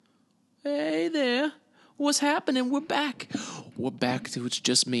Hey there. What's happening? We're back. We're back to It's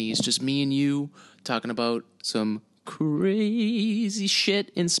Just Me. It's just me and you talking about some crazy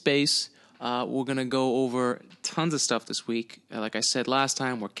shit in space. We're going to go over tons of stuff this week. Like I said last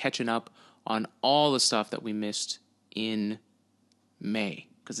time, we're catching up on all the stuff that we missed in May.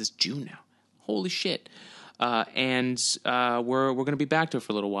 Because it's June now. Holy shit. And we're going to be back to it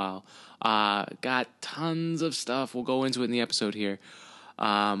for a little while. Got tons of stuff. We'll go into it in the episode here.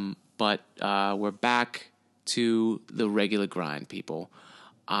 But we're back to the regular grind, people.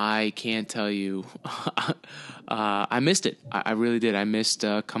 I can't tell you. I missed it. I really did. I missed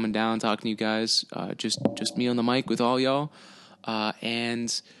coming down, talking to you guys. Just me on the mic with all y'all.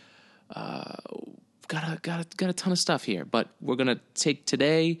 And got a ton of stuff here. But we're going to take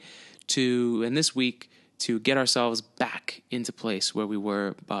today and this week to get ourselves back into place where we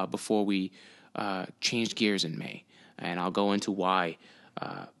were before we changed gears in May. And I'll go into why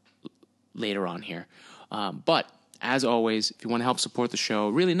later on here. But as always, if you want to help support the show,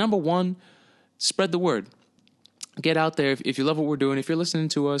 really, number one, spread the word. Get out there. If you love what we're doing, if you're listening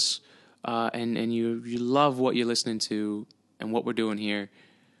to us and you love what you're listening to and what we're doing here,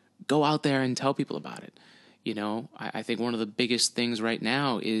 go out there and tell people about it. You know, I think one of the biggest things right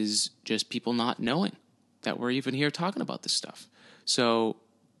now is just people not knowing that we're even here talking about this stuff. So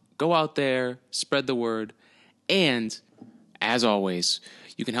go out there, spread the word, and as always,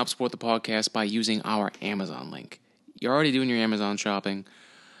 you can help support the podcast by using our Amazon link. You're already doing your Amazon shopping.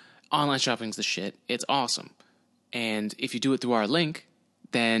 Online shopping's the shit. It's awesome. And if you do it through our link,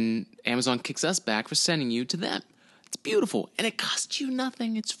 then Amazon kicks us back for sending you to them. It's beautiful. And it costs you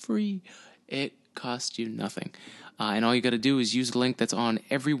nothing. It's free. It costs you nothing. And all you got to do is use the link that's on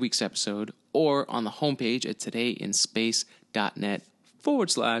every week's episode or on the homepage at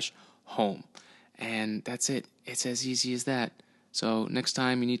todayinspace.net/home. And that's it. It's as easy as that. So next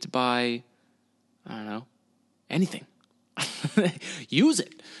time you need to buy, I don't know, anything, use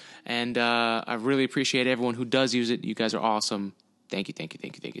it. And I really appreciate everyone who does use it. You guys are awesome. Thank you, thank you,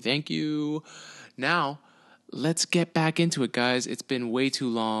 thank you, thank you, thank you. Now, let's get back into it, guys. It's been way too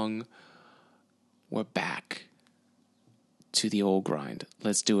long. We're back to the old grind.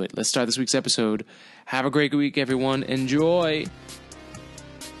 Let's do it. Let's start this week's episode. Have a great week, everyone. Enjoy.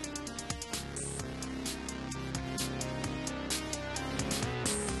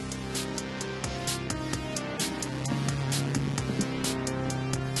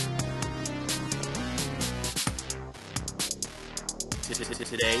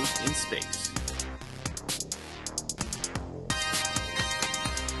 Today in Space.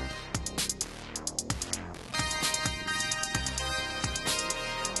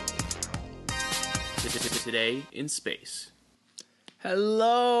 Today in Space.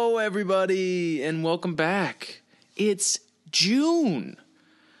 Hello, everybody, and welcome back. It's June.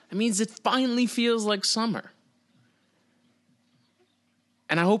 That means it finally feels like summer.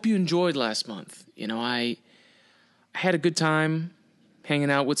 And I hope you enjoyed last month. You know, I had a good time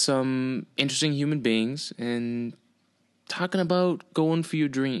hanging out with some interesting human beings and talking about going for your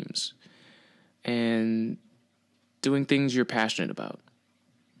dreams and doing things you're passionate about.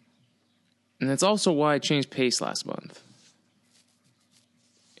 And that's also why I changed pace last month.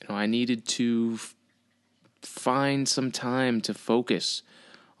 You know, I needed to find some time to focus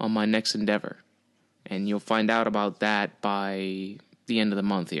on my next endeavor. And you'll find out about that by the end of the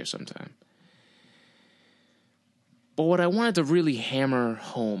month here sometime. But what I wanted to really hammer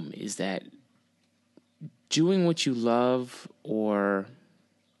home is that doing what you love or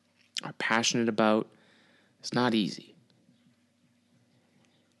are passionate about is not easy.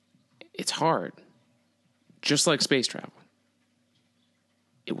 It's hard. Just like space travel.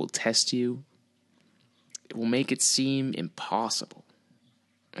 It will test you. It will make it seem impossible.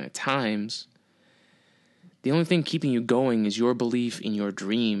 And at times, the only thing keeping you going is your belief in your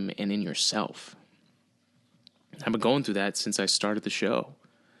dream and in yourself. I've been going through that since I started the show.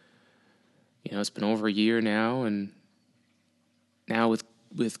 You know, it's been over a year now, and now with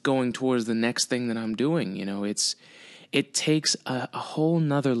going towards the next thing that I'm doing, you know, it takes a whole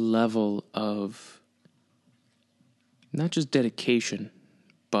nother level of not just dedication,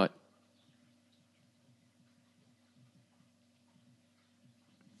 but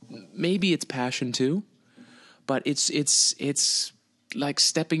maybe it's passion too, but it's like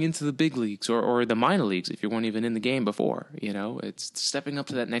stepping into the big leagues or the minor leagues if you weren't even in the game before, you know, it's stepping up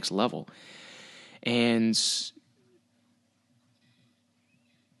to that next level. And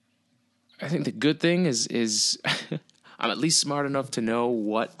I think the good thing is I'm at least smart enough to know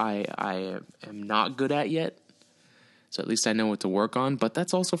what I am not good at yet. So at least I know what to work on, but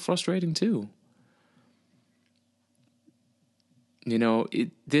that's also frustrating too. You know,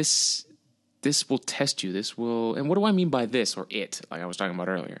 this this will test you. This will, and what do I mean by this or it, like I was talking about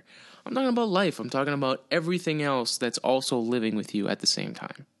earlier? I'm talking about life. I'm talking about everything else that's also living with you at the same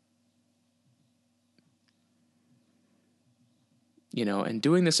time. You know, and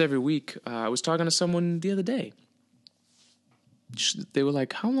doing this every week, I was talking to someone the other day. They were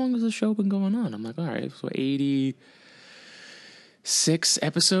like, how long has the show been going on? I'm like, all right, so 86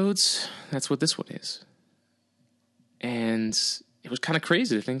 episodes. That's what this one is. And it was kind of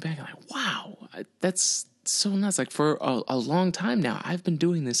crazy to think back. I'm like, wow, that's so nuts. Like for a long time now, I've been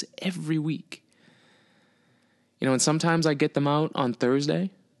doing this every week. You know, and sometimes I get them out on Thursday,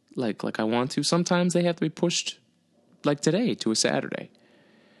 like I want to. Sometimes they have to be pushed like today to a Saturday.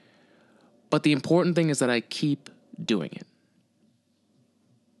 But the important thing is that I keep doing it.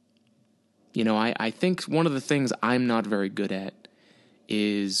 You know, I think one of the things I'm not very good at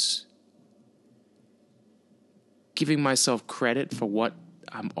is giving myself credit for what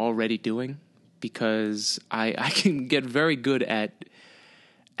I'm already doing, because I can get very good at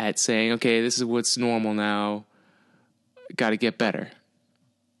saying, okay, this is what's normal now. Got to get better.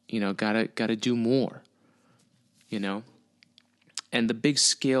 You know, got to do more. You know? And the big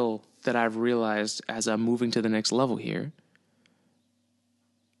skill that I've realized as I'm moving to the next level here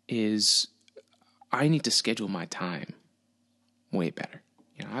is I need to schedule my time way better.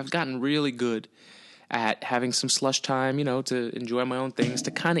 You know, I've gotten really good at having some slush time, you know, to enjoy my own things,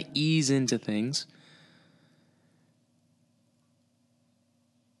 to kind of ease into things.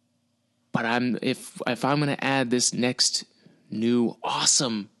 But if I'm going to add this next new,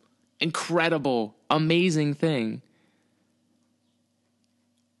 awesome, incredible, amazing thing,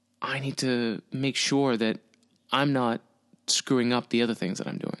 I need to make sure that I'm not screwing up the other things that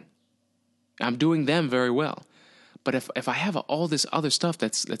I'm doing. I'm doing them very well. But if I have all this other stuff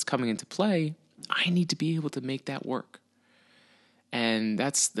that's coming into play, I need to be able to make that work. And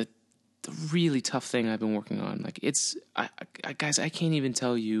that's the really tough thing I've been working on. Like guys, I can't even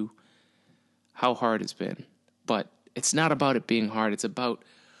tell you how hard it's been. But it's not about it being hard. It's about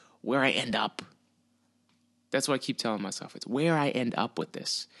where I end up. That's what I keep telling myself. It's where I end up with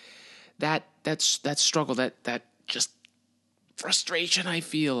this. That struggle, that just frustration I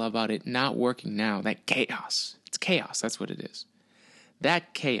feel about it not working now, that chaos. It's chaos, that's what it is.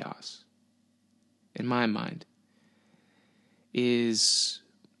 That chaos, in my mind, is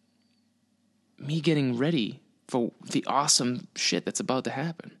me getting ready for the awesome shit that's about to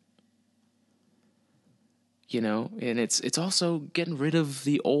happen. You know, and it's also getting rid of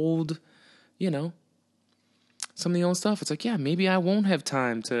the old, you know, some of the old stuff. It's like, yeah, maybe I won't have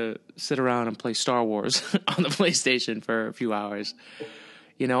time to sit around and play Star Wars on the PlayStation for a few hours.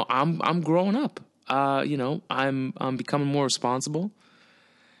 You know, I'm growing up. You know, I'm becoming more responsible,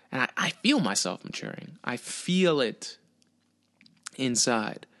 and I feel myself maturing. I feel it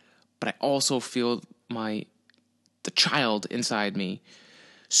inside, but I also feel the child inside me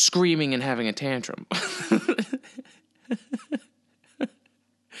screaming and having a tantrum.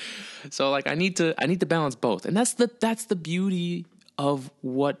 So like I need to balance both. And that's the beauty of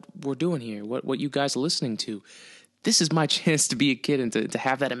what we're doing here. What you guys are listening to. This is my chance to be a kid and to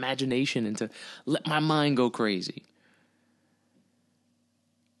have that imagination and to let my mind go crazy.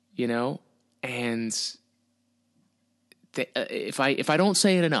 You know? And if I don't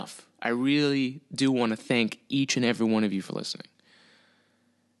say it enough, I really do want to thank each and every one of you for listening.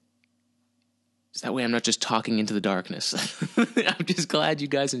 So that way I'm not just talking into the darkness. I'm just glad you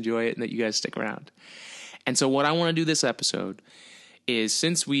guys enjoy it and that you guys stick around. And so what I want to do this episode is,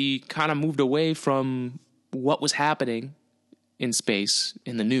 since we kind of moved away from what was happening in space,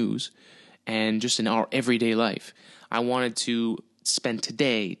 in the news, and just in our everyday life, I wanted to spend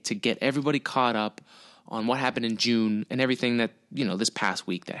today to get everybody caught up on what happened in June and everything that, you know, this past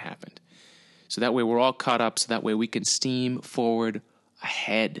week that happened. So that way we're all caught up, so that way we can steam forward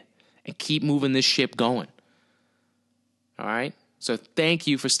ahead and keep moving this ship going. All right? So thank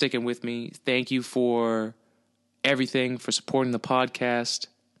you for sticking with me. Thank you for everything, for supporting the podcast,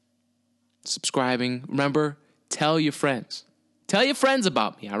 subscribing. Remember, tell your friends. Tell your friends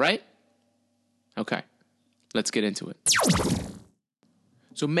about me, all right? Okay, let's get into it.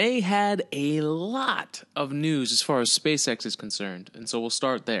 So May had a lot of news as far as SpaceX is concerned, and so we'll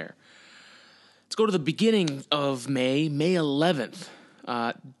start there. Let's go to the beginning of May 11th.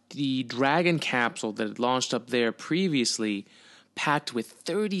 The Dragon capsule that had launched up there previously, packed with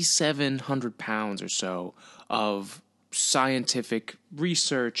 3,700 pounds or so of scientific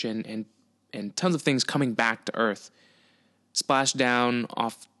research and tons of things coming back to Earth, splashed down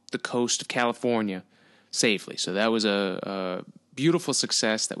off the coast of California safely. So that was a beautiful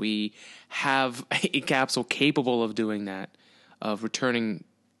success that we have a capsule capable of doing that, of returning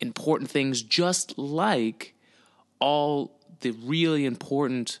important things, just like all the really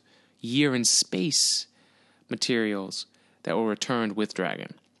important year in space materials that were returned with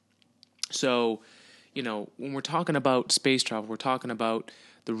Dragon. So, when we're talking about space travel, we're talking about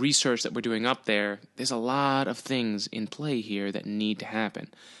the research that we're doing up there. There's a lot of things in play here that need to happen.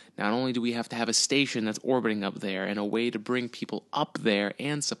 Not only do we have to have a station that's orbiting up there and a way to bring people up there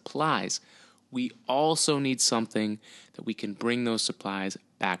and supplies, we also need something that we can bring those supplies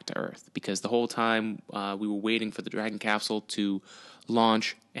back to Earth. Because the whole time we were waiting for the Dragon capsule to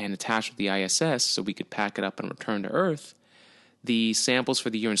launch and attach with the ISS so we could pack it up and return to Earth, the samples for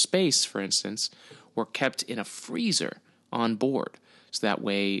the year in space, for instance, were kept in a freezer on board. So that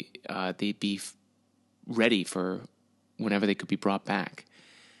way they'd be ready for whenever they could be brought back.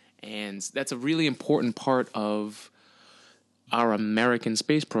 And that's a really important part of our American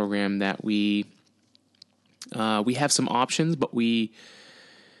space program, that we have some options, but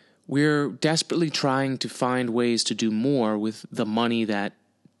we're desperately trying to find ways to do more with the money that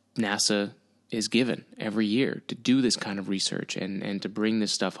NASA is given every year to do this kind of research and to bring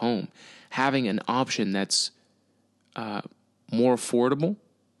this stuff home. Having an option that's more affordable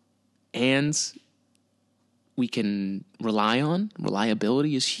and we can rely on,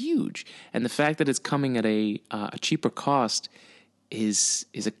 reliability is huge. And the fact that it's coming at a cheaper cost is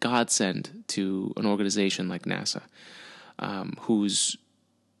a godsend to an organization like NASA, who's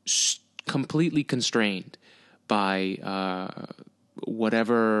completely constrained by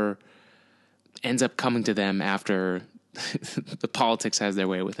whatever ends up coming to them after the politics has their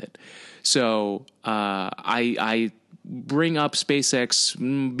way with it. So I bring up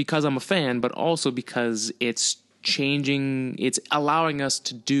SpaceX because I'm a fan, but also because it's allowing us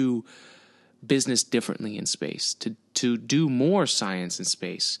to do business differently in space, to do more science in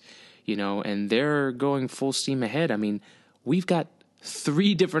space, and they're going full steam ahead. I mean, we've got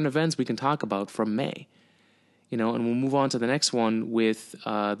 3 different events we can talk about from May, and we'll move on to the next one with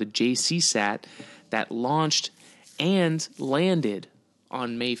the JCSat that launched and landed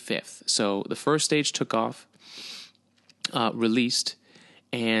on May 5th. So the first stage took off, released,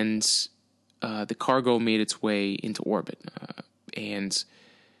 and the cargo made its way into orbit. And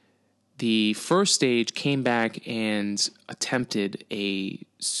the first stage came back and attempted a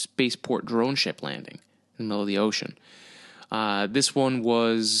spaceport drone ship landing in the middle of the ocean. This one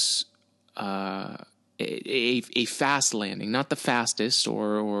was a fast landing, not the fastest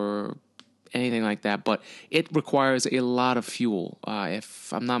or anything like that, but it requires a lot of fuel.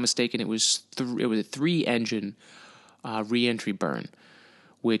 If I'm not mistaken, it was a 3-engine re-entry burn,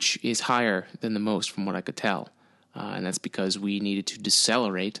 which is higher than the most from what I could tell. And that's because we needed to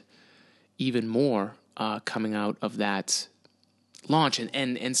decelerate even more coming out of that launch.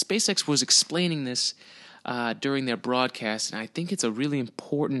 And SpaceX was explaining this during their broadcast, and I think it's a really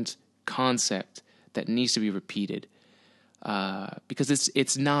important concept that needs to be repeated because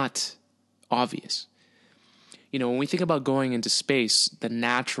it's not obvious. When we think about going into space, the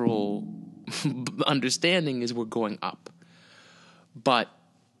natural understanding is we're going up. But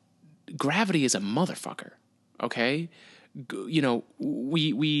gravity is a motherfucker, okay?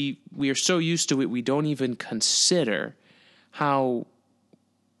 We are so used to it, we don't even consider how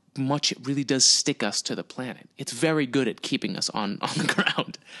much it really does stick us to the planet. It's very good at keeping us on the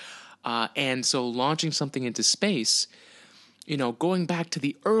ground. And so launching something into space, going back to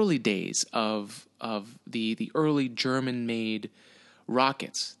the early days of the early German-made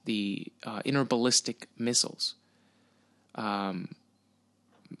rockets, the interballistic missiles. Not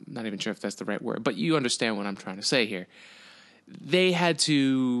even sure if that's the right word, but you understand what I'm trying to say here. They had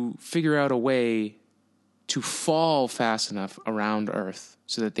to figure out a way to fall fast enough around Earth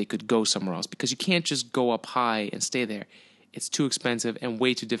so that they could go somewhere else, because you can't just go up high and stay there. It's too expensive and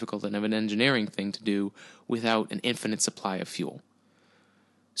way too difficult of an engineering thing to do without an infinite supply of fuel.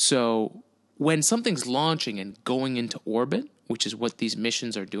 So when something's launching and going into orbit, which is what these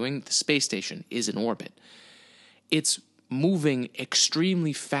missions are doing, the space station is in orbit. It's moving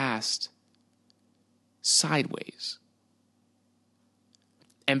extremely fast sideways.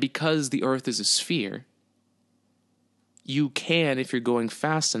 And because the Earth is a sphere, you can, if you're going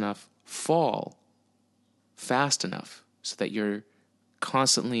fast enough, fall fast enough so that you're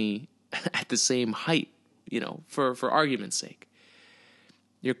constantly at the same height, for argument's sake.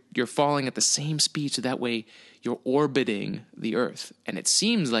 You're falling at the same speed, so that way you're orbiting the Earth. And it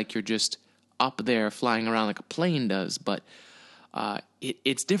seems like you're just up there flying around like a plane does, but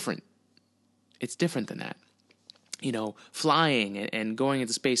it's different. It's different than that. Flying and going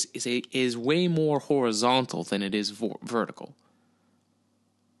into space is way more horizontal than it is vertical.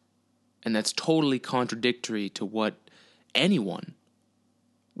 And that's totally contradictory to what anyone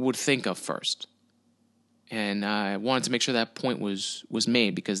would think of first. And I wanted to make sure that point was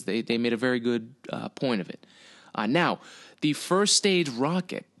made, because they made a very good point of it. Now, the first stage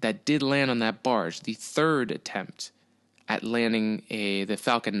rocket that did land on that barge, the third attempt at landing the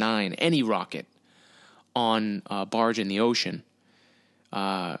Falcon 9, any rocket, on a barge in the ocean,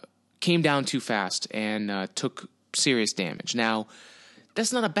 came down too fast and took serious damage. Now,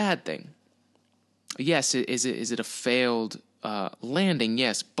 that's not a bad thing. Yes, is it a failed landing?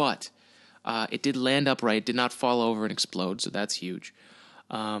 Yes, but it did land upright, it did not fall over and explode, so that's huge.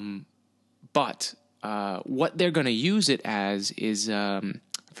 But what they're going to use it as is, I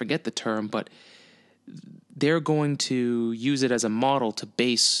forget the term, but they're going to use it as a model to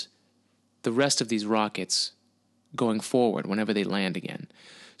base the rest of these rockets going forward whenever they land again.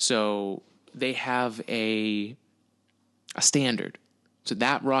 So they have a standard. So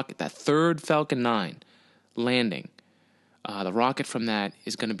that rocket, that third Falcon 9 landing, the rocket from that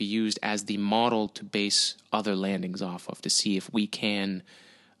is going to be used as the model to base other landings off of, to see if we can,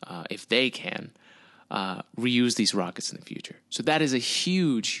 if they can, reuse these rockets in the future. So that is a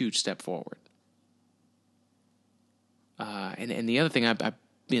huge, huge step forward. And the other thing,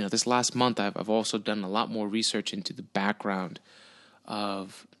 this last month, I've also done a lot more research into the background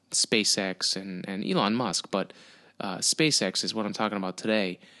of SpaceX and Elon Musk, but SpaceX is what I'm talking about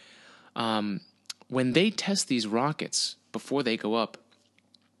today. When they test these rockets before they go up,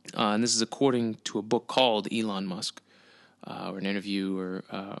 and this is according to a book called Elon Musk, where an interviewer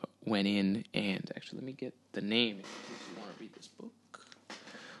went in and, actually, let me get the name if you want to read this book.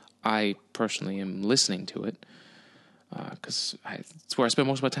 I personally am listening to it, because it's where I spend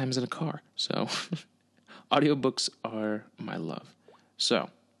most of my time is in a car. So audiobooks are my love. So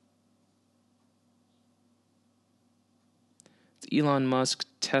it's Elon Musk,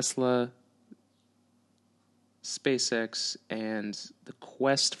 Tesla, SpaceX, and the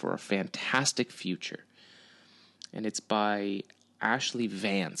Quest for a Fantastic Future. And it's by Ashley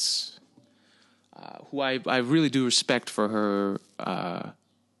Vance, who I really do respect for her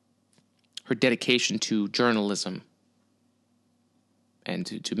dedication to journalism and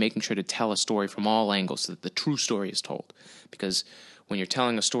to making sure to tell a story from all angles so that the true story is told. Because when you're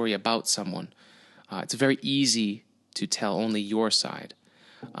telling a story about someone, it's very easy to tell only your side.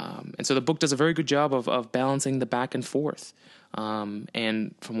 And so the book does a very good job of balancing the back and forth.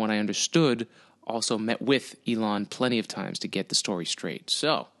 And from what I understood, also met with Elon plenty of times to get the story straight.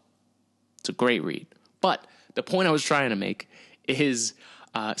 So it's a great read. But the point I was trying to make is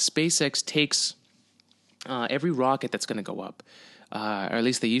SpaceX takes every rocket that's going to go up, or at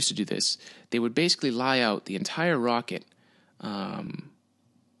least they used to do this. They would basically lie out the entire rocket, and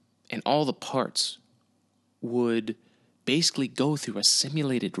all the parts would basically go through a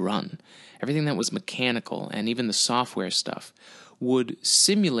simulated run. Everything that was mechanical and even the software stuff would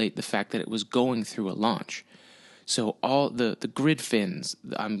simulate the fact that it was going through a launch. So all the grid fins,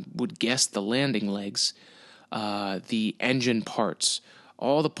 I would guess the landing legs, the engine parts,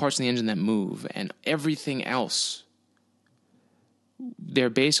 all the parts in the engine that move, and everything else, they're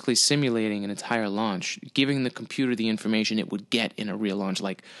basically simulating an entire launch, giving the computer the information it would get in a real launch,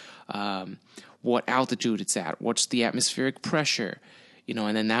 like what altitude it's at, what's the atmospheric pressure,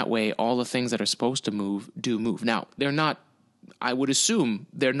 and then that way all the things that are supposed to move do move. Now, they're not, I would assume,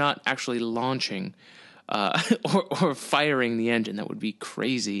 they're not actually launching or firing the engine. That would be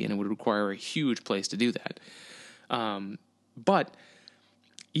crazy, and it would require a huge place to do that. But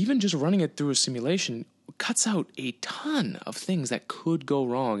even just running it through a simulation cuts out a ton of things that could go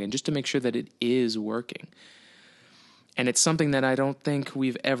wrong, and just to make sure that it is working. And it's something that I don't think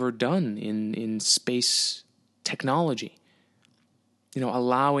we've ever done in space technology.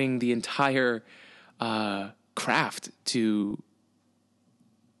 Allowing the entire craft to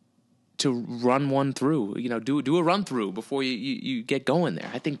run one through, do a run through before you get going there.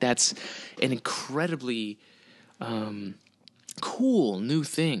 I think that's an incredibly cool new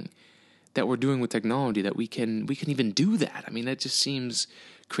thing that we're doing with technology, that we can even do that. I mean, that just seems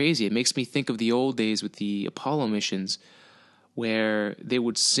crazy. It makes me think of the old days with the Apollo missions, where they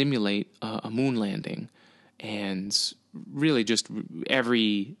would simulate a moon landing, and really just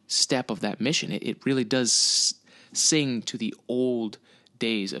every step of that mission, it really does sing to the old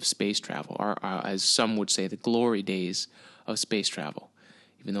days of space travel, or as some would say, the glory days of space travel,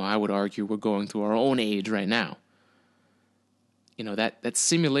 even though I would argue we're going through our own age right now. That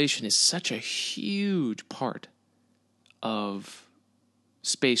simulation is such a huge part of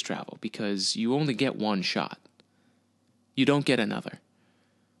space travel, because you only get one shot. You don't get another.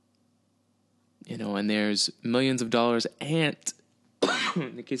 And there's millions of dollars, and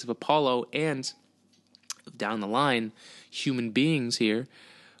in the case of Apollo, and down the line, human beings here,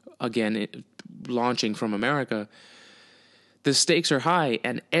 again, launching from America, the stakes are high,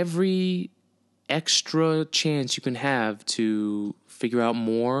 and every extra chance you can have to figure out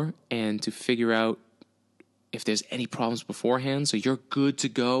more and to figure out if there's any problems beforehand so you're good to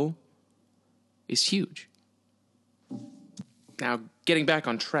go is huge. Now, getting back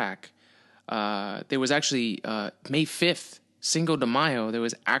on track, there was actually May 5th, Cinco de Mayo, there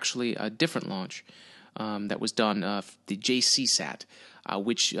was actually a different launch that was done, the JCSat,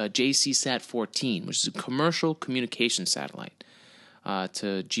 which JCSat 14, which is a commercial communication satellite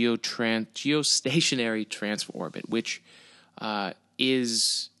to geostationary transfer orbit, which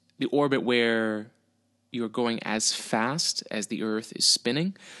is the orbit where you're going as fast as the Earth is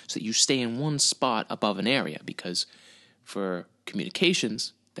spinning so that you stay in one spot above an area, because for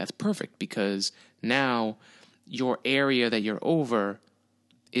communications, that's perfect, because now your area that you're over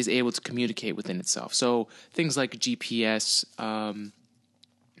is able to communicate within itself. So things like GPS,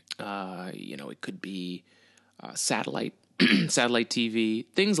 it could be satellite, satellite TV,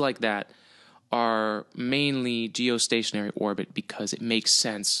 things like that are mainly geostationary orbit because it makes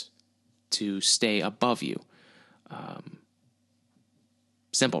sense to stay above you.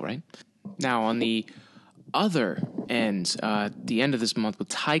 Simple, right? Now, on the other end, the end of this month with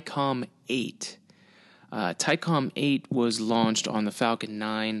THICOM 8. THICOM 8 was launched on the Falcon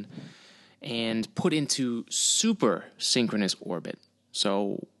 9 and put into super synchronous orbit.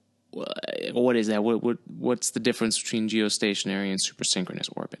 So what is that? What's the difference between geostationary and super synchronous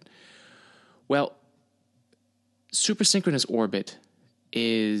orbit? Well, super synchronous orbit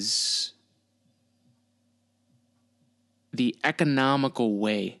is the economical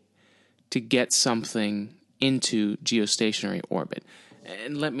way to get something into geostationary orbit.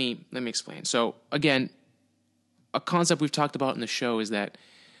 And let me explain. So again, a concept we've talked about in the show is that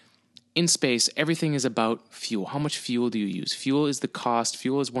in space, everything is about fuel. How much fuel do you use? Fuel is the cost.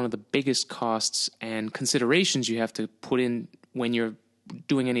 Fuel is one of the biggest costs and considerations you have to put in when you're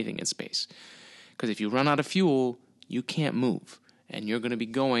doing anything in space. Because if you run out of fuel, you can't move, and you're going to be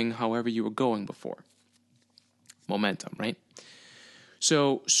going however you were going before. Momentum, right?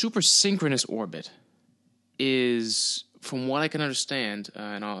 So super synchronous orbit is, from what I can understand,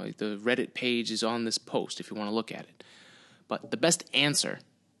 and the Reddit page is on this post if you want to look at it, but the best answer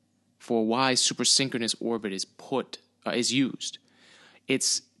for why super synchronous orbit is used,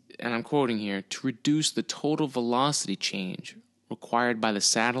 it's, and I'm quoting here, to reduce the total velocity change required by the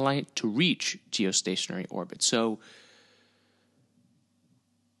satellite to reach geostationary orbit. So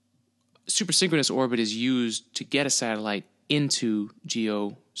super synchronous orbit is used to get a satellite into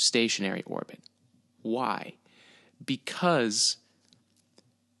geostationary orbit. Why? Because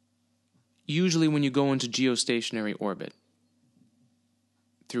usually when you go into geostationary orbit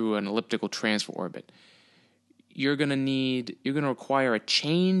through an elliptical transfer orbit, you're going to require a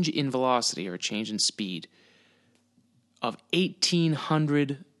change in velocity or a change in speed of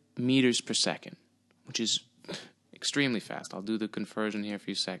 1,800 meters per second, which is extremely fast. I'll do the conversion here for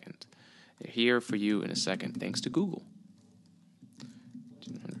you a second. They're here for you in a second, thanks to Google.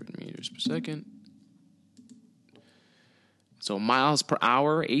 1,800 meters per second. So miles per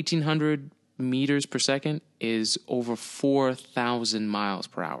hour, 1,800 meters per second is over 4,000 miles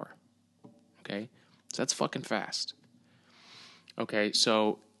per hour. Okay? So that's fucking fast. Okay,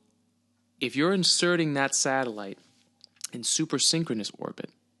 so if you're inserting that satellite in super synchronous orbit,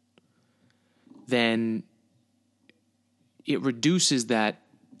 then it reduces that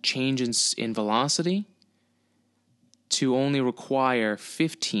change in velocity to only require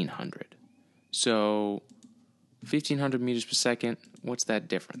 1,500. So 1,500 meters per second, what's that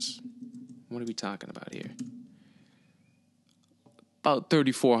difference? What are we talking about here? About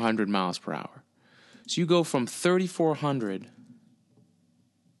 3,400 miles per hour. So you go from 3,400,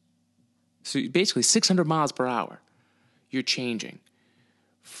 so basically 600 miles per hour, you're changing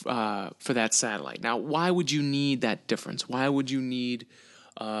for that satellite. Now, why would you need that difference? Why would you need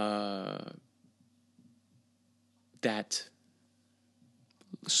that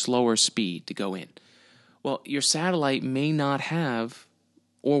slower speed to go in? Well, your satellite may not have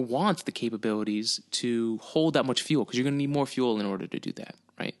or want the capabilities to hold that much fuel, because you're going to need more fuel in order to do that,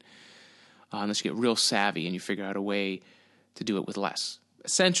 right? Unless you get real savvy and you figure out a way to do it with less.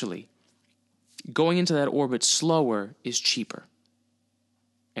 Essentially, going into that orbit slower is cheaper,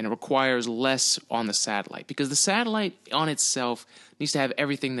 and it requires less on the satellite, because the satellite on itself needs to have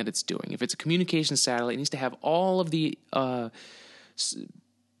everything that it's doing. If it's a communication satellite, it needs to have all of the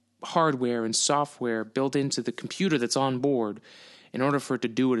hardware and software built into the computer that's on board in order for it to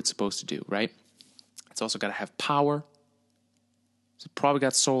do what it's supposed to do, right? It's also got to have power. It's probably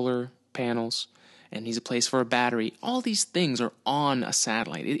got solar panels, and needs a place for a battery. All these things are on a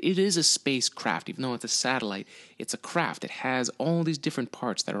satellite. It is a spacecraft. Even though it's a satellite, it's a craft. It has all these different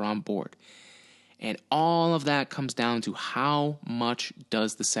parts that are on board. And all of that comes down to how much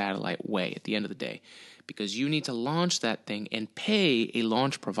does the satellite weigh at the end of the day. Because you need to launch that thing and pay a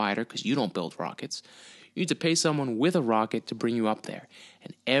launch provider, because you don't build rockets. You need to pay someone with a rocket to bring you up there.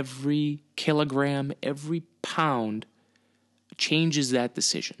 And every kilogram, every pound changes that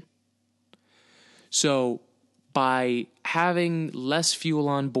decision. So by having less fuel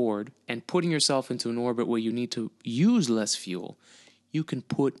on board and putting yourself into an orbit where you need to use less fuel, you can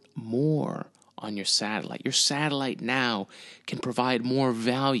put more on your satellite. Your satellite now can provide more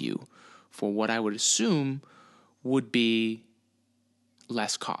value for what I would assume would be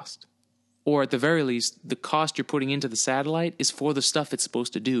less cost. Or at the very least, the cost you're putting into the satellite is for the stuff it's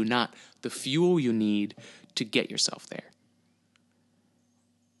supposed to do, not the fuel you need to get yourself there.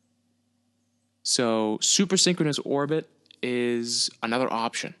 So supersynchronous orbit is another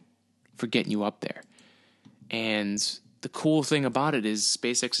option for getting you up there. And the cool thing about it is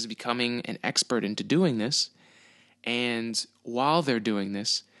SpaceX is becoming an expert into doing this. And while they're doing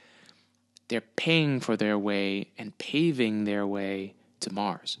this, they're paying for their way and paving their way to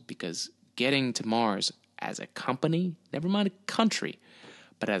Mars. Because getting to Mars as a company, never mind a country,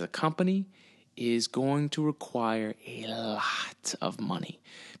 but as a company, is going to require a lot of money,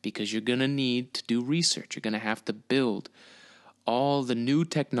 because you're going to need to do research. You're going to have to build all the new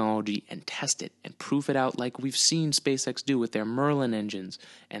technology and test it and prove it out, like we've seen SpaceX do with their Merlin engines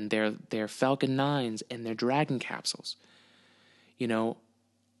and their Falcon 9s and their Dragon capsules. You know,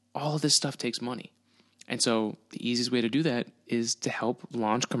 all of this stuff takes money. And so the easiest way to do that is to help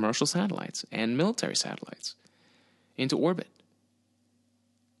launch commercial satellites and military satellites into orbit.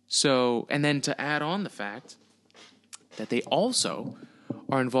 So, and then to add on the fact that they also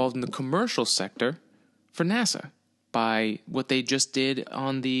are involved in the commercial sector for NASA by what they just did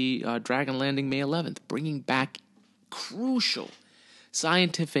on the Dragon landing May 11th, bringing back crucial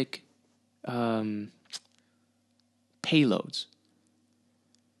scientific payloads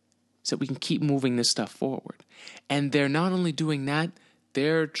so we can keep moving this stuff forward. And they're not only doing that,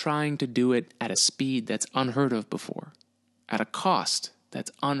 they're trying to do it at a speed that's unheard of before, at a cost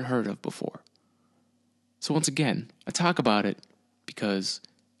that's unheard of before. So once again, I talk about it because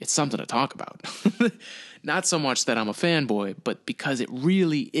it's something to talk about. Not so much that I'm a fanboy, but because it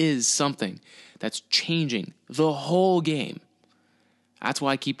really is something that's changing the whole game. That's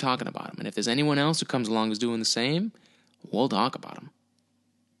why I keep talking about them. And if there's anyone else who comes along who's doing the same, we'll talk about them.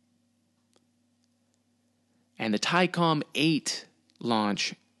 And the TICOM 8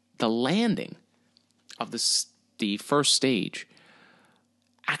 launch, the landing of the first stage,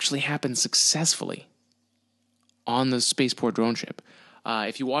 actually happened successfully on the Spaceport drone ship.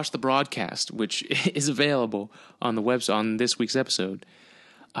 If you watch the broadcast, which is available on the website on this week's episode,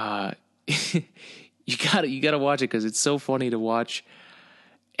 you gotta watch it, because it's so funny to watch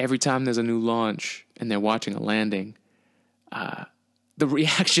every time there's a new launch and they're watching a landing. The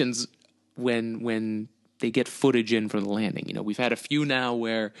reactions when they get footage in for the landing. You know, we've had a few now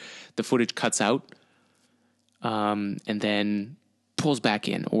where the footage cuts out and then pulls back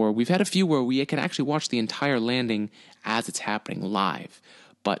in, or we've had a few where we can actually watch the entire landing as it's happening live,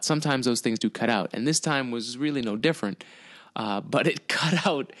 but sometimes those things do cut out, and this time was really no different. But it cut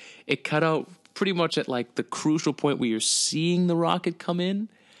out pretty much at like the crucial point where you're seeing the rocket come in,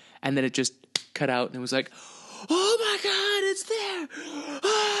 and then it just cut out, and it was like, oh my god, it's there.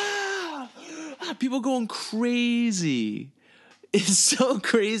 People going crazy. It's so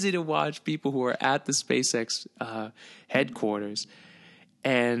crazy to watch people who are at the SpaceX headquarters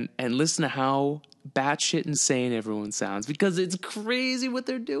and listen to how batshit insane everyone sounds, because it's crazy what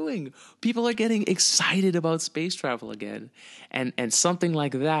they're doing. People are getting excited about space travel again, and something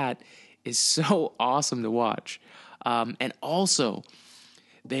like that is so awesome to watch. And also,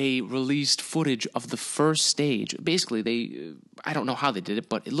 they released footage of the first stage. Basically, I don't know how they did it,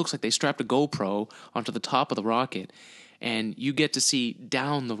 but it looks like they strapped a GoPro onto the top of the rocket, and you get to see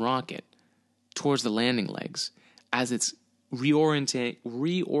down the rocket towards the landing legs as it's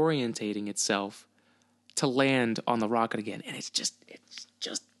reorientating itself to land on the rocket again. And it's just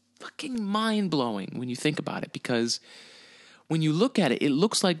fucking mind-blowing when you think about it, because when you look at it, it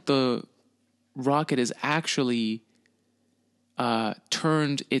looks like the rocket is actually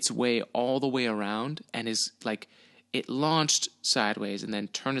turned its way all the way around, and is like, it launched sideways and then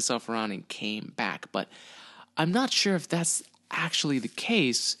turned itself around and came back. But I'm not sure if that's actually the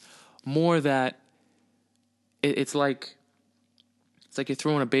case. More that it's like you're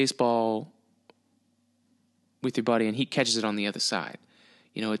throwing a baseball with your buddy and he catches it on the other side.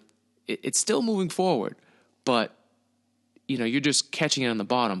 You know, it's still moving forward, but you're just catching it on the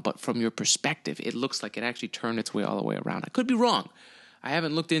bottom. But from your perspective, it looks like it actually turned its way all the way around. I could be wrong. I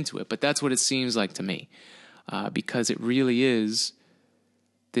haven't looked into it, but that's what it seems like to me, because it really is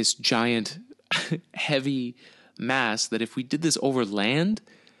this giant, heavy mass that if we did this over land,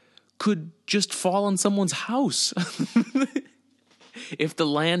 could just fall on someone's house. If the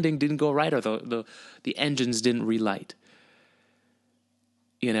landing didn't go right or the engines didn't relight.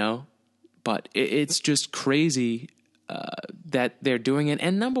 But it's just crazy that they're doing it.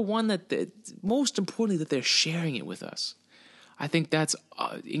 And number one, most importantly, that they're sharing it with us. I think that's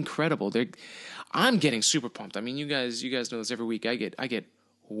incredible. I'm getting super pumped. I mean, you guys know this every week. I get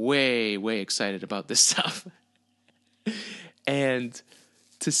way, way excited about this stuff. And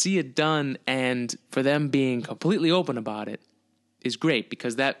to see it done and for them being completely open about it is great,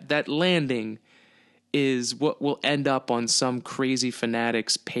 because that landing is what will end up on some crazy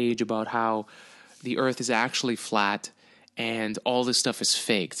fanatic's page about how the earth is actually flat and all this stuff is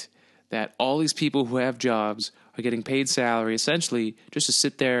faked. That all these people who have jobs are getting paid salary essentially just to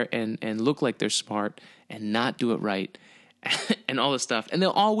sit there and look like they're smart and not do it right and all this stuff. And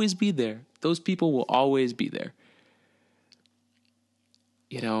they'll always be there. Those people will always be there.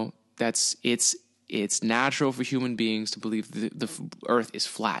 It's natural for human beings to believe the earth is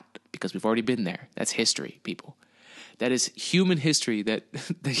flat because we've already been there. That's history, people. That is human history, that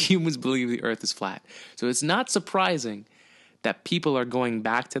the humans believe the earth is flat. So it's not surprising that people are going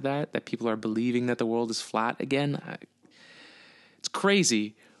back to that people are believing that the world is flat again. It's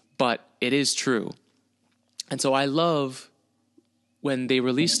crazy, but it is true. And so I love when they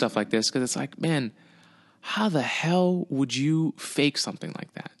release stuff like this, because it's like, man, how the hell would you fake something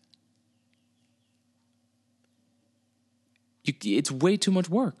like that? It's way too much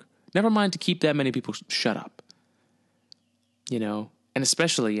work. Never mind to keep that many people shut up. And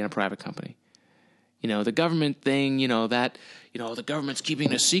especially in a private company. The government thing, the government's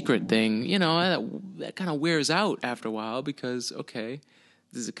keeping a secret thing, that kind of wears out after a while, because, okay,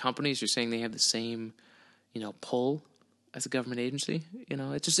 these are companies, you're saying they have the same, pull as a government agency.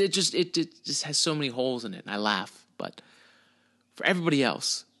 It just has so many holes in it, and I laugh. But for everybody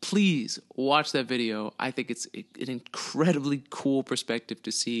else, please watch that video. I think it's an incredibly cool perspective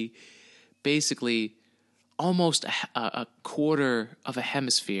to see basically almost a quarter of a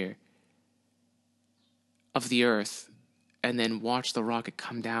hemisphere of the Earth, and then watch the rocket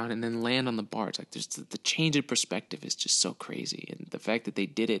come down and then land on the bar. It's like the change in perspective is just so crazy. And the fact that they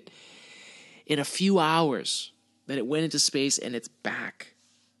did it in a few hours, that it went into space and it's back,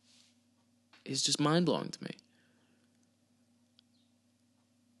 is just mind-blowing to me.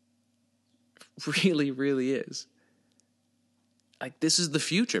 Really, really is. Like, this is the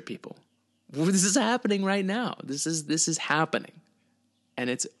future, people. This is happening right now. This is happening. And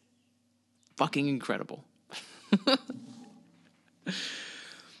it's fucking incredible.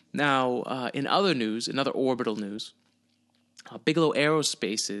 Now, in other news, in other orbital news, Bigelow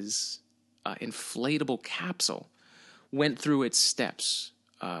Aerospace's inflatable capsule went through its steps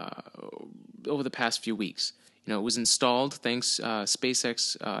over the past few weeks. It was installed, thanks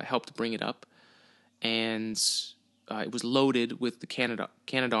SpaceX helped bring it up, and it was loaded with the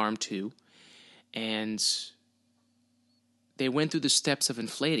Canadarm2, and they went through the steps of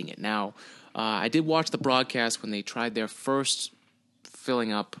inflating it. Now, I did watch the broadcast when they tried their first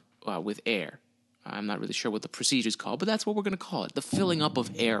filling up with air. I'm not really sure what the procedure is called, but that's what we're going to call it, the filling up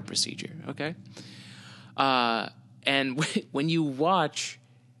of air procedure, okay? And when you watch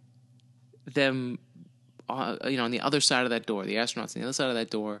them, on the other side of that door, the astronauts on the other side of that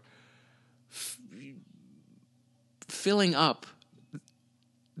door, filling up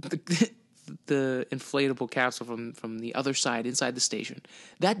the inflatable capsule from the other side inside the station,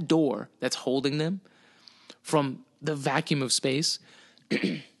 that door that's holding them from the vacuum of space,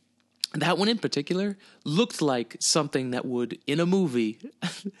 that one in particular looked like something that would, in a movie,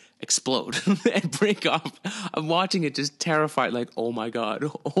 explode and break off. I'm watching it just terrified, like, oh my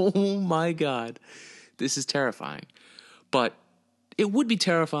God, this is terrifying. But it would be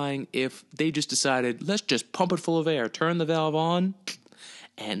terrifying if they just decided, let's just pump it full of air, turn the valve on,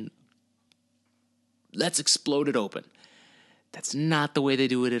 and let's explode it open. That's not the way they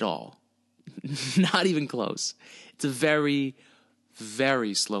do it at all. Not even close. It's a very,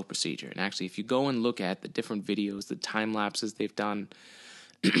 very slow procedure. And actually, if you go and look at the different videos, the time lapses they've done,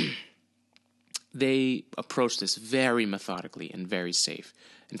 they approach this very methodically and very safe.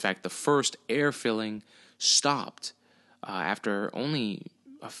 In fact, the first air filling stopped after only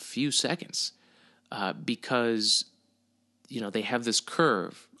a few seconds because, they have this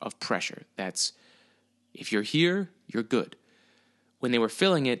curve of pressure that's, if you're here, you're good. When they were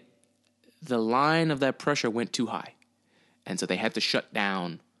filling it, the line of that pressure went too high. And so they had to shut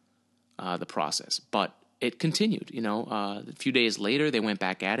down the process. But it continued, a few days later, they went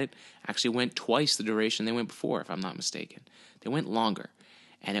back at it. Actually went twice the duration they went before, if I'm not mistaken. They went longer,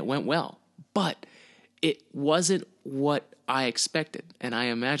 and it went well. But it wasn't what I expected, and I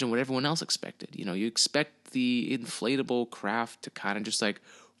imagine what everyone else expected. You expect the inflatable craft to kind of just like,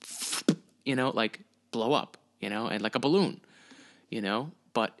 like blow up, and like a balloon,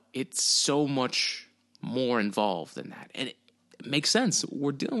 But it's so much more involved than that. And it makes sense.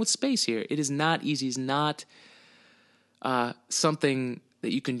 We're dealing with space here. It is not easy. It's not something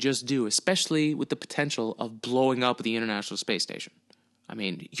that you can just do, especially with the potential of blowing up the International Space Station. I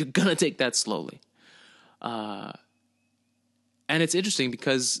mean, you're going to take that slowly. And it's interesting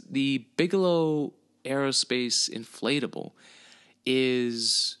because the Bigelow Aerospace inflatable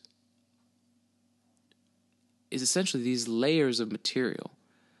is essentially these layers of material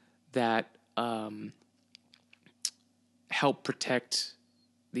that help protect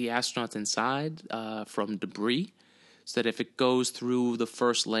the astronauts inside from debris, so that if it goes through the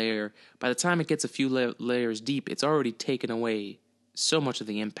first layer, by the time it gets a few layers deep, it's already taken away so much of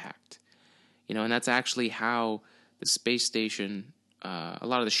the impact. And that's actually how the space station, a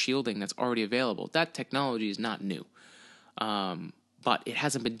lot of the shielding that's already available, that technology is not new. But it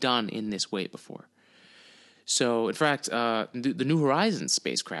hasn't been done in this way before. So, in fact, the New Horizons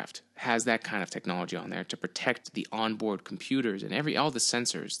spacecraft has that kind of technology on there to protect the onboard computers and all the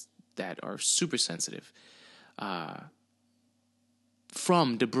sensors that are super sensitive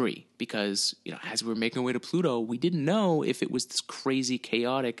from debris. Because, as we were making our way to Pluto, we didn't know if it was this crazy,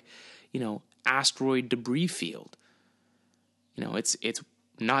 chaotic, asteroid debris field. It's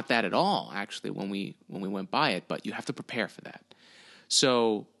not that at all, actually, when we went by it, but you have to prepare for that.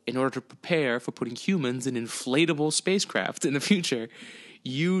 So, in order to prepare for putting humans in inflatable spacecraft in the future,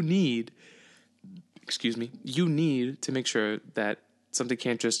 you need to make sure that something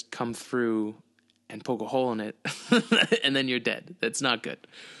can't just come through and poke a hole in it and then you're dead. That's not good.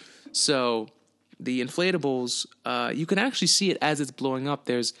 So, the inflatables, you can actually see it as it's blowing up.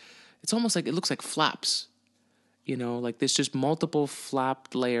 It's almost like, it looks like flaps. Like there's just multiple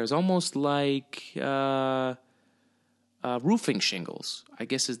flapped layers, almost like roofing shingles, I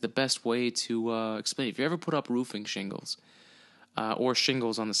guess is the best way to explain it. If you ever put up roofing shingles or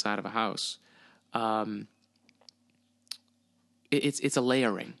shingles on the side of a house, it's a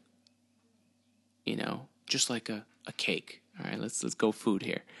layering, just like a cake. All right, let's go food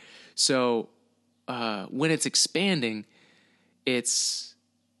here. So when it's expanding, it's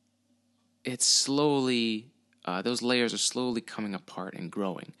slowly, those layers are slowly coming apart and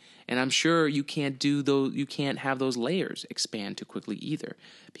growing. And I'm sure you can't have those layers expand too quickly either,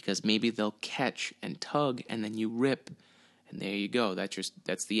 because maybe they'll catch and tug and then you rip, and there you go.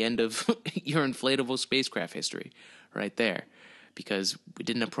 That's the end of your inflatable spacecraft history right there, because we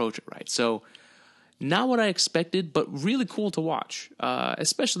didn't approach it right. So not what I expected, but really cool to watch,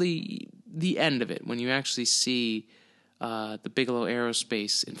 especially the end of it when you actually see the Bigelow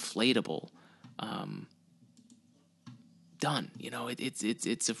Aerospace inflatable done.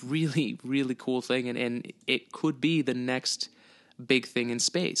 It's a really, really cool thing, and it could be the next big thing in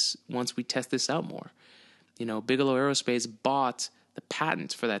space once we test this out more. Bigelow Aerospace bought the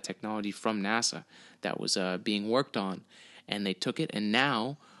patent for that technology from NASA that was being worked on, and they took it, and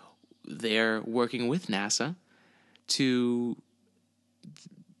now they're working with NASA to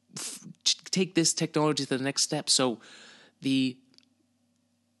take this technology to the next step. So the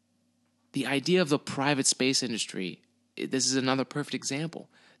idea of the private space industry, this is another perfect example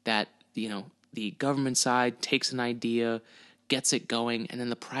that, the government side takes an idea, gets it going, and then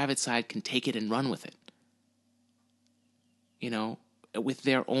the private side can take it and run with it. With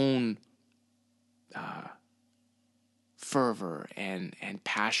their own fervor and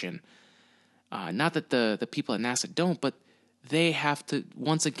passion. Not that the people at NASA don't, but they have to,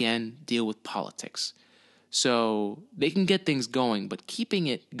 once again, deal with politics. So they can get things going, but keeping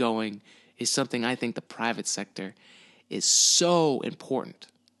it going is something I think the private sector is so important.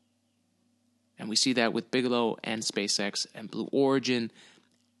 And we see that with Bigelow and SpaceX and Blue Origin,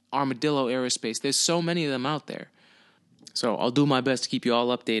 Armadillo Aerospace. There's so many of them out there. So I'll do my best to keep you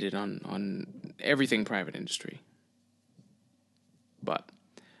all updated on everything private industry. But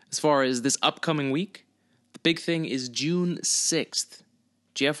as far as this upcoming week, the big thing is June 6th.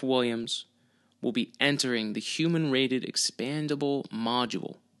 Jeff Williams will be entering the human-rated expandable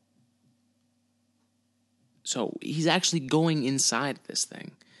module. So he's actually going inside this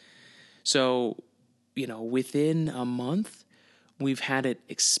thing. So, within a month, we've had it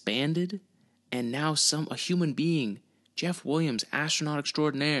expanded, and now a human being Jeff Williams, astronaut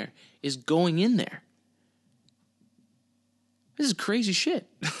extraordinaire, is going in there. This is crazy shit.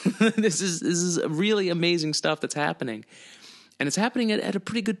 This is really amazing stuff that's happening, and it's happening at a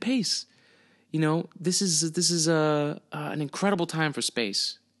pretty good pace. You know, this is an incredible time for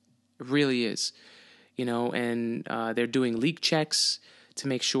space. It really is. You know, and they're doing leak checks to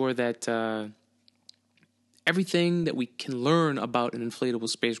make sure that everything that we can learn about an inflatable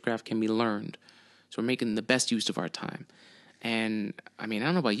spacecraft can be learned. So we're making the best use of our time. And I mean, I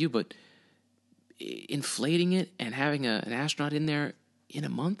don't know about you, but inflating it and having an astronaut in there in a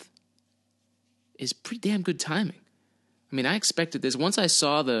month is pretty damn good timing. I mean, I expected this. Once I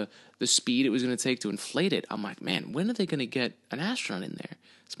saw the speed it was going to take to inflate it, I'm like, man, when are they going to get an astronaut in there?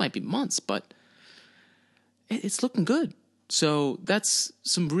 This might be months, but it's looking good. So that's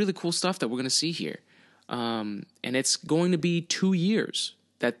some really cool stuff that we're going to see here. And it's going to be 2 years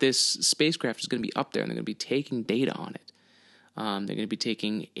that this spacecraft is going to be up there, and they're going to be taking data on it. They're going to be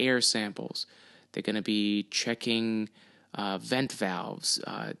taking air samples. They're going to be checking vent valves,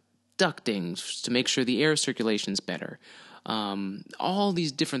 ducting to make sure the air circulation's better. All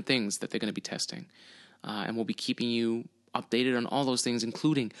these different things that they're going to be testing. And we'll be keeping you updated on all those things,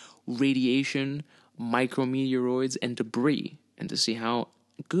 including radiation, micrometeoroids, and debris, and to see how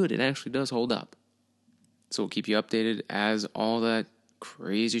good it actually does hold up. So we'll keep you updated as all that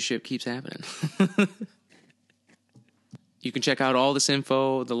crazy shit keeps happening. You can check out all this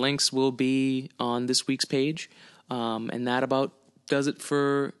info. The links will be on this week's page. And that about does it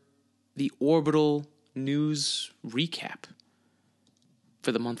for the orbital news recap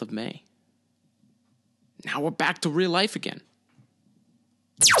for the month of May. Now we're back to real life again.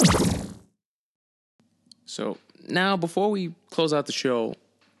 So now, before we close out the show,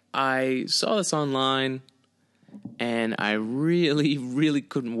 I saw this online, and I really, really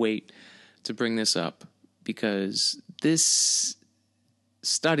couldn't wait to bring this up, because this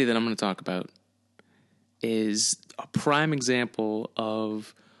study that I'm going to talk about is a prime example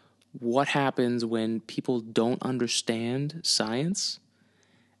of what happens when people don't understand science,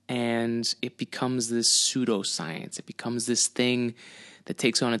 and it becomes this pseudoscience. It becomes this thing that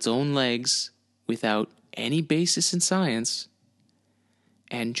takes on its own legs without any basis in science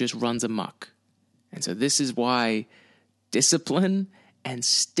and just runs amok. And so this is why discipline and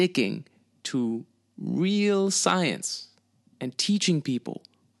sticking to real science and teaching people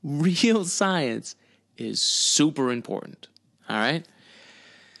real science is super important. All right?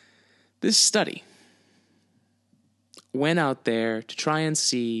 This study went out there to try and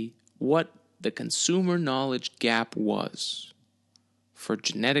see what the consumer knowledge gap was for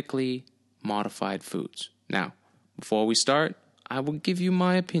genetically modified foods. Now, before we start, I will give you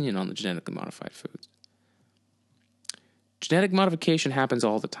my opinion on the genetically modified foods. Genetic modification happens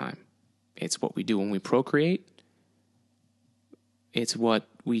all the time. It's what we do when we procreate. It's what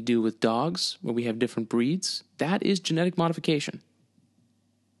we do with dogs, where we have different breeds. That is genetic modification.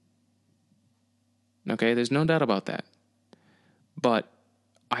 Okay, there's no doubt about that. But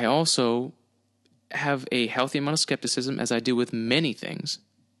I also have a healthy amount of skepticism, as I do with many things,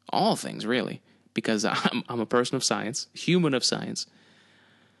 all things really, because I'm a person of science, human of science.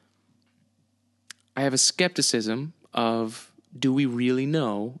 I have a skepticism of, do we really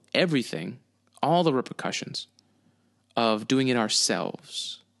know everything, all the repercussions of doing it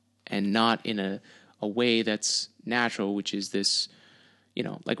ourselves and not in a way that's natural, which is this,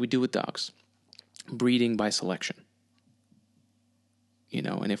 like we do with dogs, breeding by selection.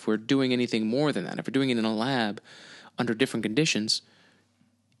 And if we're doing anything more than that, if we're doing it in a lab under different conditions,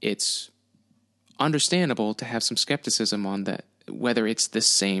 it's understandable to have some skepticism on that, whether it's the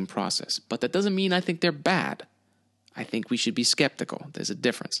same process. But that doesn't mean I think they're bad. I think we should be skeptical. There's a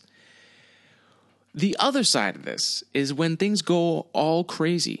difference. The other side of this is when things go all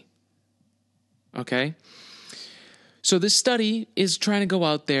crazy. Okay? So this study is trying to go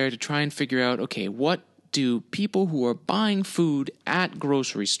out there to try and figure out, okay, what do people who are buying food at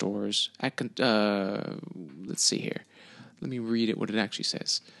grocery stores, let's see here. Let me read it, what it actually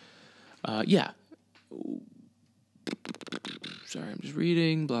says. Sorry, I'm just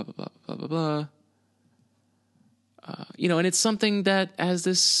reading, blah, blah, blah, blah, blah, blah. And it's something that, as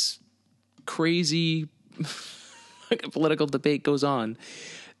this crazy political debate goes on,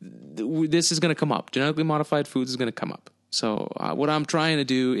 this is going to come up. Genetically modified foods is going to come up. So what I'm trying to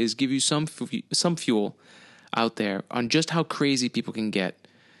do is give you some fuel out there on just how crazy people can get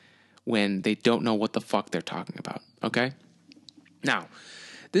when they don't know what the fuck they're talking about, okay? Now,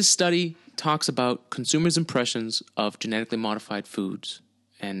 this study talks about consumers' impressions of genetically modified foods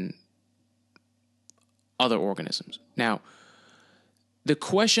and other organisms. Now, the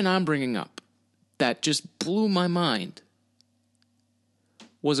question I'm bringing up that just blew my mind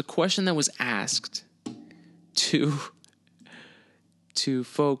was a question that was asked to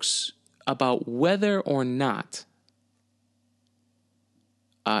folks about whether or not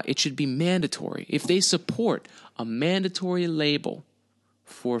it should be mandatory, if they support a mandatory label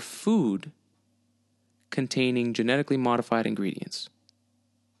for food containing genetically modified ingredients.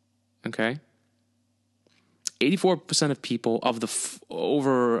 Okay? 84% of people, of the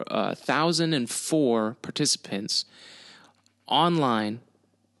over 1,004 participants online,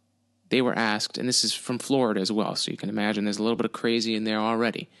 they were asked, and this is from Florida as well, so you can imagine there's a little bit of crazy in there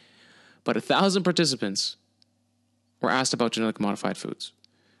already. But 1,000 participants were asked about genetically modified foods.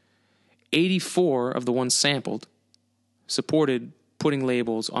 84 of the ones sampled supported putting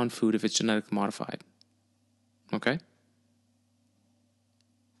labels on food if it's genetically modified. Okay?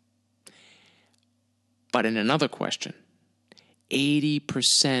 But in another question,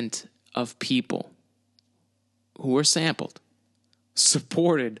 80% of people who were sampled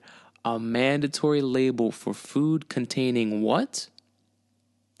supported a mandatory label for food containing what?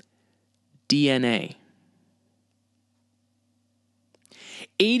 DNA.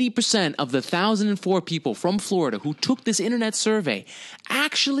 80% of the 1,004 people from Florida who took this internet survey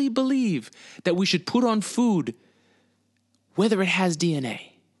actually believe that we should put on food whether it has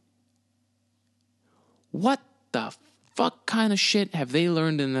DNA. What the fuck kind of shit have they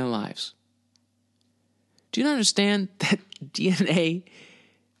learned in their lives? Do you not understand that DNA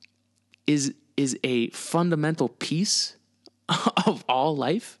is a fundamental piece of all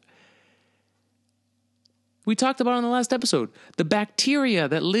life? We talked about it in the last episode. The bacteria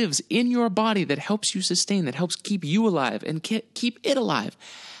that lives in your body that helps you sustain, that helps keep you alive and keep it alive,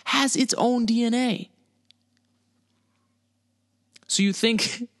 has its own DNA. So you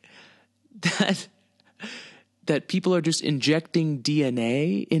think that people are just injecting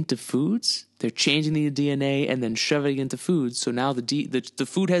DNA into foods? They're changing the DNA and then shoving it into foods. So now the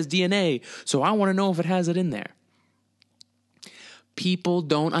food has DNA. So I want to know if it has it in there. People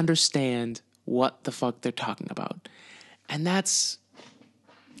don't understand what the fuck they're talking about. And that's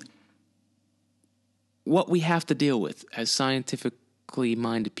what we have to deal with as scientifically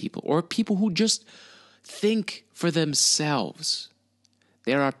minded people, or people who just think for themselves.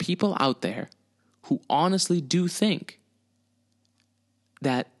 There are people out there who honestly do think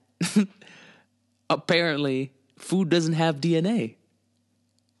that apparently food doesn't have DNA.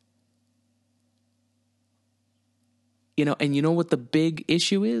 And you know what the big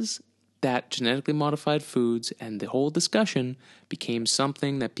issue is? That genetically modified foods and the whole discussion became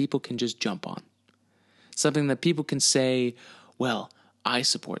something that people can just jump on. Something that people can say, well, I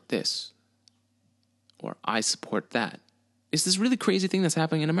support this, or I support that. It's this really crazy thing that's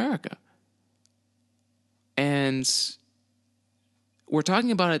happening in America. And we're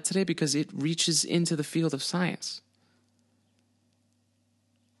talking about it today because it reaches into the field of science.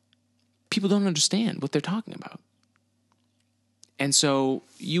 People don't understand what they're talking about. And so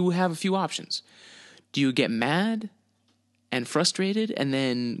you have a few options. Do you get mad and frustrated and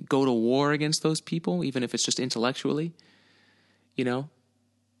then go to war against those people, even if it's just intellectually? Do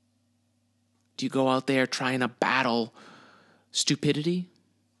you go out there trying to battle stupidity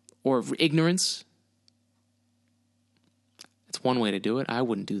or ignorance? That's one way to do it. I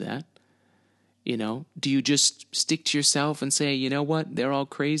wouldn't do that. Do you just stick to yourself and say, you know what, they're all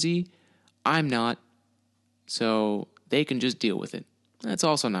crazy? I'm not. So they can just deal with it. That's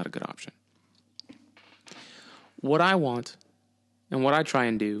also not a good option. What I want and what I try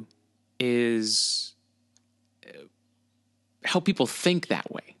and do is help people think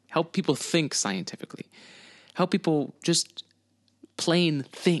that way. Help people think scientifically. Help people just plain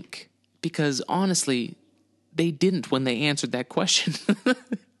think. Because honestly, they didn't when they answered that question.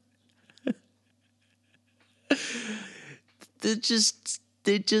 They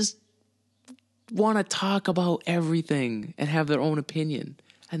just want to talk about everything and have their own opinion,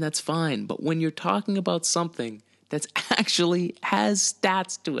 and that's fine. But when you're talking about something that's actually has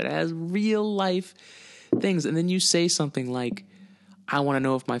stats to it, has real life things, and then you say something like, I want to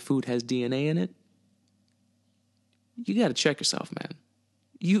know if my food has DNA in it, you got to check yourself, man.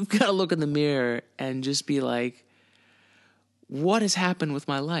 You've got to look in the mirror and just be like, what has happened with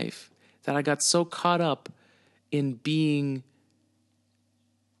my life that I got so caught up in being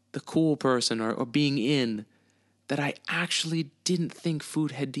the cool person or being in that I actually didn't think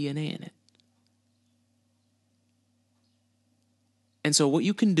food had DNA in it. And so what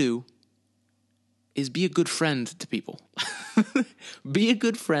you can do is be a good friend to people. Be a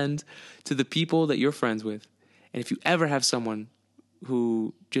good friend to the people that you're friends with. And if you ever have someone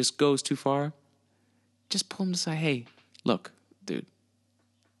who just goes too far, just pull them aside. Hey, look, dude.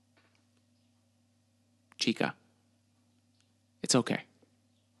 Chica. It's okay.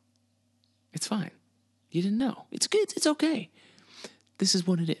 It's fine. You didn't know. It's good. It's okay. This is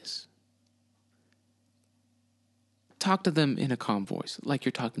what it is. Talk to them in a calm voice, like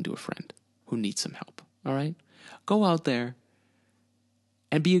you're talking to a friend who needs some help. All right? Go out there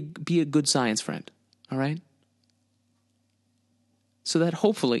and be a good science friend. All right? So that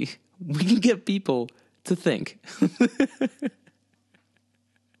hopefully we can get people to think.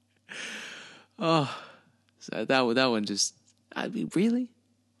 Oh, so that one just, I mean, really?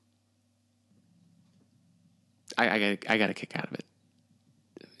 I got a kick out of it.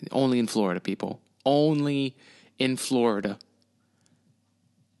 Only in Florida, people. Only in Florida.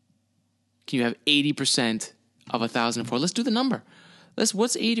 Can you have 80% of 1,004? Let's do the number. What's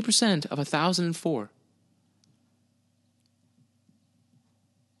 80% of 1,004?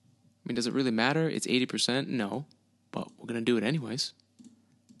 I mean, does it really matter? It's 80%? No. But we're going to do it anyways.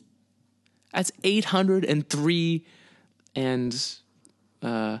 That's 803 and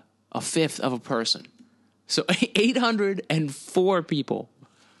a fifth of a person. So 804 people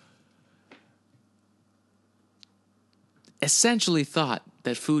essentially thought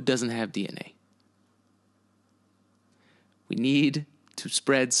that food doesn't have DNA. We need to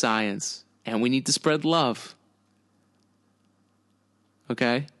spread science, and we need to spread love.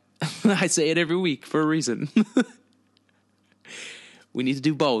 Okay? I say it every week for a reason. We need to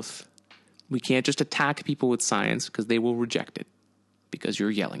do both. We can't just attack people with science because they will reject it because you're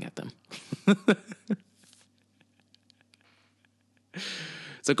yelling at them.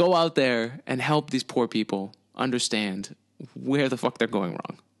 So go out there and help these poor people understand where the fuck they're going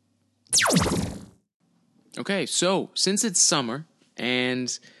wrong. Okay, so since it's summer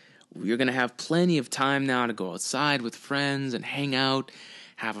and you're going to have plenty of time now to go outside with friends and hang out,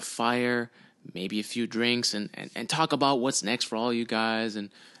 have a fire, maybe a few drinks, and talk about what's next for all you guys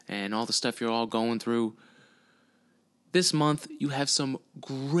and all the stuff you're all going through. This month, you have some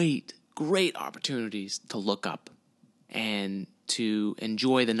great opportunities to look up and to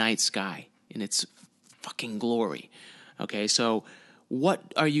enjoy the night sky in its fucking glory. Okay, so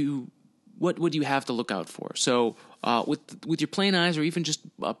what do you have to look out for? So with your plain eyes or even just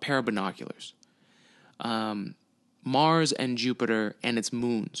a pair of binoculars, Mars and Jupiter and its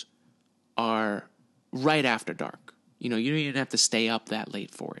moons are right after dark. You don't even have to stay up that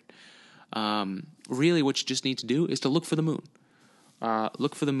late for it. Really, what you just need to do is to look for the moon.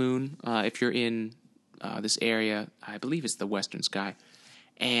 Look for the moon if you're in this area. I believe it's the western sky.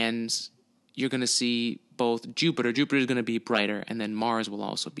 And you're going to see both Jupiter. Jupiter is going to be brighter, and then Mars will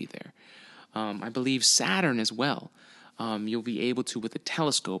also be there. I believe Saturn as well. You'll be able to, with a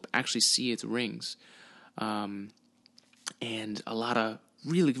telescope, actually see its rings. And a lot of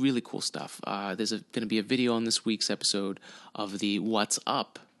really cool stuff. There's going to be a video on this week's episode of the What's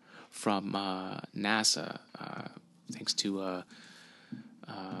Up from NASA. Thanks to,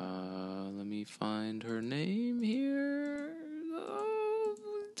 let me find her name here. Oh,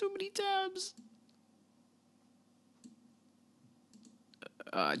 too many tabs.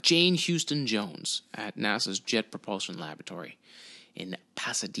 Jane Houston Jones at NASA's Jet Propulsion Laboratory in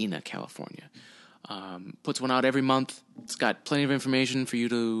Pasadena, California. Puts one out every month. It's got plenty of information for you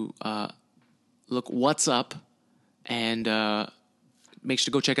to look what's up, and make sure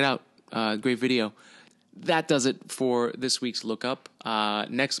to go check it out. Great video. That does it for this week's Look Up.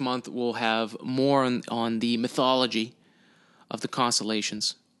 Next month, we'll have more on the mythology of the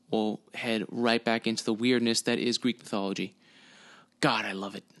constellations. We'll head right back into the weirdness that is Greek mythology. God, I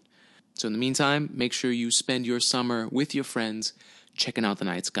love it. So in the meantime, make sure you spend your summer with your friends checking out the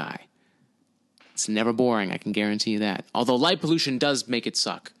night sky. It's never boring, I can guarantee you that. Although light pollution does make it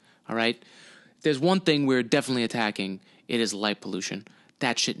suck, all right? If there's one thing we're definitely attacking, it is light pollution.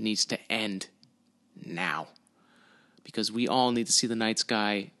 That shit needs to end now. Because we all need to see the night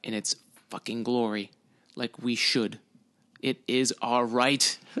sky in its fucking glory like we should. It is our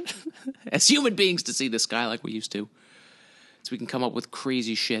right as human beings to see the sky like we used to. So we can come up with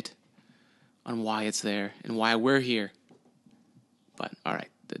crazy shit on why it's there and why we're here. But, all right,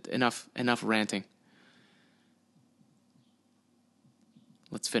 enough ranting.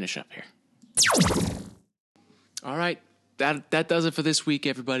 Let's finish up here. All right, that does it for this week,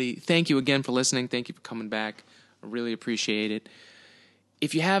 everybody. Thank you again for listening. Thank you for coming back. I really appreciate it.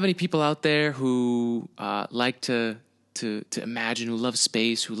 If you have any people out there who like to imagine, who love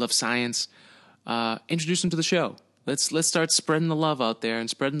space, who love science, introduce them to the show. Let's start spreading the love out there and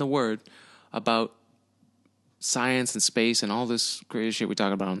spreading the word about science and space and all this crazy shit we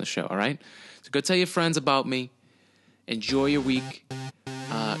talk about on the show, all right? So go tell your friends about me. Enjoy your week.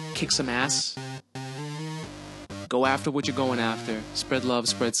 Kick some ass. Go after what you're going after. Spread love,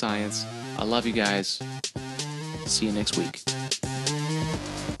 spread science. I love you guys. See you next week.